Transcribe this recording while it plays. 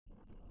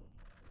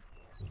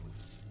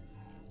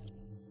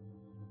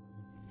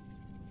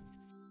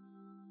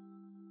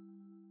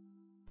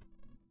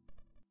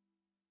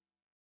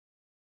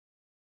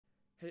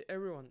Hey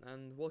everyone,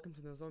 and welcome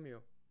to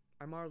Nozomio.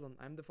 I'm Arlan,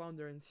 I'm the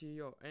founder and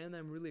CEO, and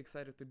I'm really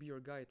excited to be your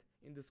guide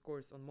in this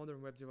course on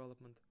modern web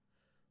development.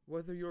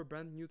 Whether you're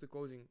brand new to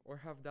coding or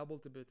have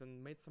dabbled a bit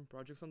and made some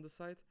projects on the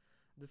side,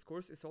 this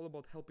course is all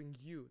about helping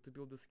you to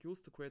build the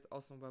skills to create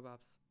awesome web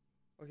apps.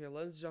 Okay,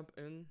 let's jump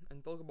in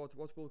and talk about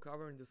what we'll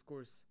cover in this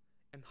course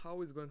and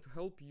how it's going to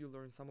help you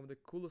learn some of the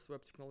coolest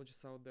web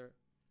technologies out there.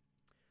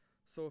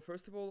 So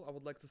first of all, I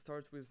would like to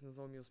start with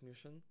Nozomio's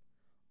mission.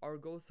 Our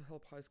goal is to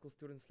help high school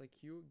students like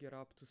you get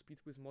up to speed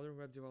with modern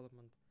web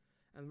development,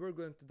 and we're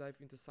going to dive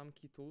into some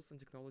key tools and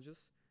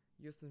technologies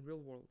used in real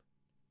world.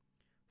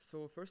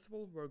 So first of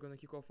all, we're going to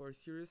kick off our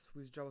series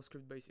with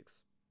JavaScript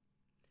basics,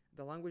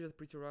 the language that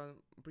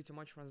pretty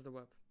much runs the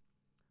web.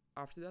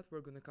 After that,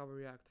 we're going to cover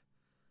React,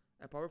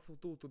 a powerful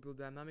tool to build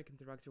dynamic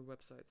interactive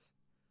websites.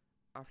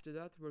 After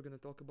that, we're going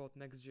to talk about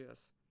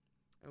Next.js,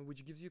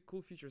 which gives you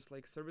cool features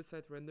like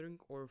server-side rendering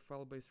or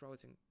file-based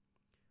routing.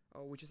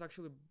 Which is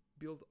actually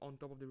built on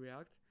top of the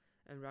React,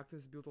 and React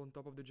is built on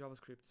top of the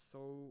JavaScript,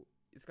 so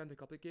it's kind of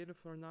complicated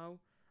for now,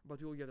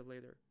 but we'll get it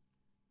later.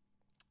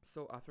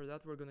 So after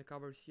that, we're going to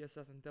cover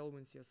CSS and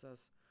Tailwind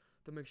CSS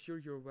to make sure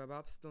your web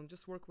apps don't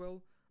just work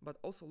well, but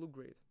also look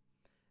great.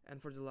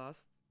 And for the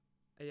last,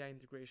 AI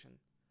integration.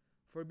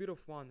 For a bit of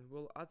fun,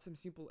 we'll add some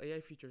simple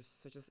AI features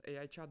such as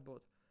AI chatbot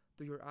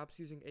to your apps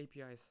using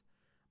APIs.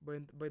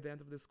 By the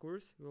end of this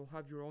course, you'll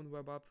have your own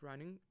web app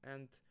running,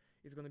 and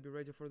it's going to be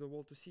ready for the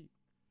world to see.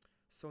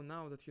 So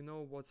now that you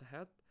know what's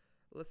ahead,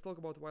 let's talk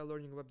about why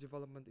learning web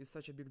development is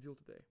such a big deal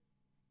today.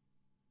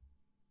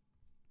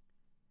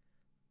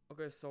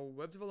 Okay, so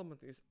web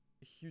development is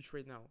huge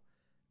right now.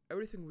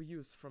 Everything we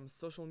use, from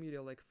social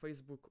media like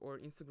Facebook or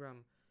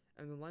Instagram,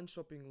 and online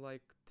shopping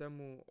like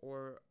Temu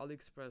or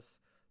AliExpress,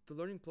 to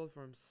learning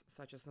platforms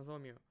such as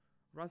Nozomio,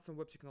 runs on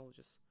web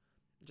technologies.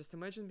 Just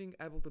imagine being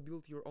able to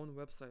build your own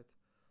website,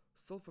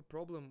 solve a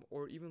problem,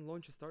 or even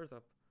launch a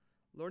startup.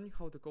 Learning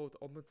how to code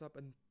opens up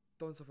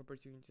tons of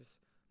opportunities,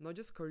 not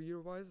just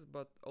career-wise,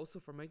 but also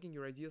for making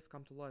your ideas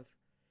come to life.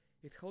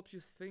 It helps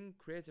you think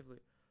creatively,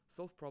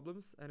 solve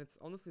problems, and it's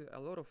honestly a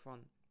lot of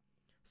fun.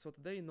 So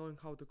today, knowing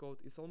how to code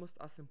is almost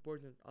as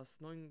important as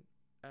knowing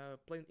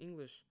plain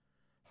English,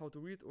 how to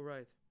read or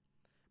write.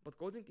 But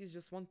coding is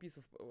just one piece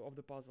of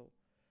the puzzle.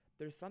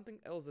 There's something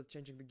else that's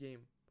changing the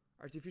game: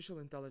 artificial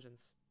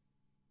intelligence.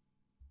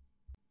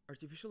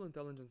 Artificial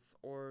intelligence,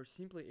 or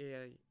simply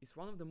AI, is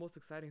one of the most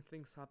exciting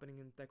things happening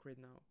in tech right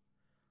now.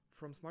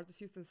 From smart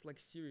assistants like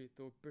Siri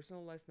to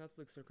personalized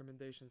Netflix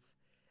recommendations,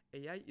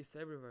 AI is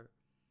everywhere,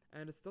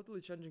 and it's totally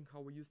changing how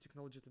we use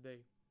technology today.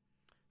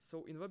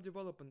 So in web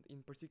development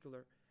in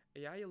particular,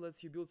 AI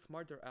lets you build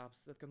smarter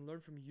apps that can learn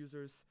from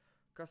users,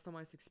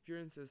 customize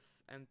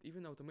experiences, and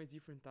even automate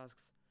different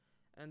tasks.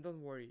 And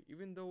don't worry,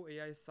 even though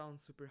AI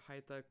sounds super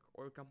high-tech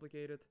or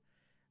complicated,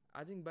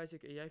 adding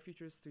basic AI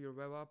features to your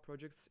web app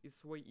projects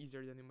is way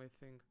easier than you might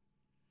think.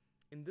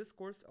 In this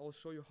course, I'll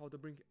show you how to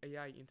bring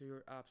AI into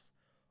your apps,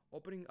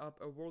 opening up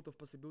a world of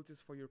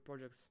possibilities for your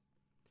projects.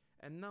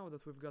 And now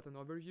that we've got an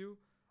overview,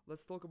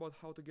 let's talk about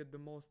how to get the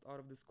most out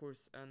of this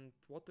course and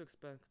what to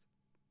expect.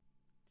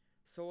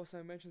 So as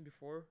I mentioned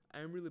before,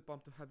 I'm really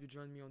pumped to have you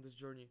join me on this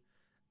journey.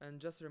 And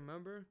just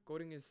remember,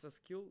 coding is a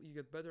skill you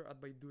get better at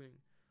by doing.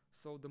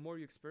 So the more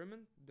you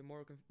experiment, the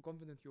more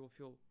confident you will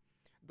feel.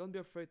 Don't be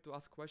afraid to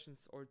ask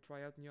questions or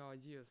try out new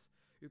ideas.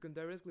 You can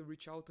directly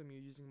reach out to me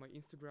using my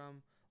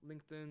Instagram,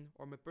 LinkedIn,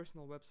 or my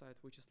personal website,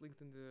 which is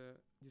linked in the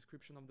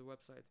description of the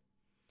website.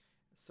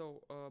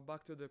 So,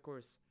 back to the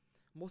course.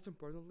 Most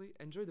importantly,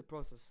 enjoy the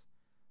process.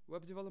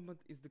 Web development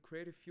is the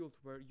creative field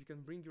where you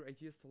can bring your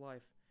ideas to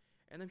life,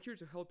 and I'm here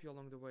to help you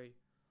along the way.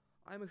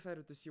 I'm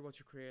excited to see what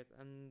you create,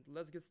 and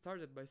let's get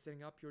started by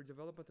setting up your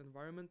development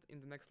environment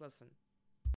in the next lesson.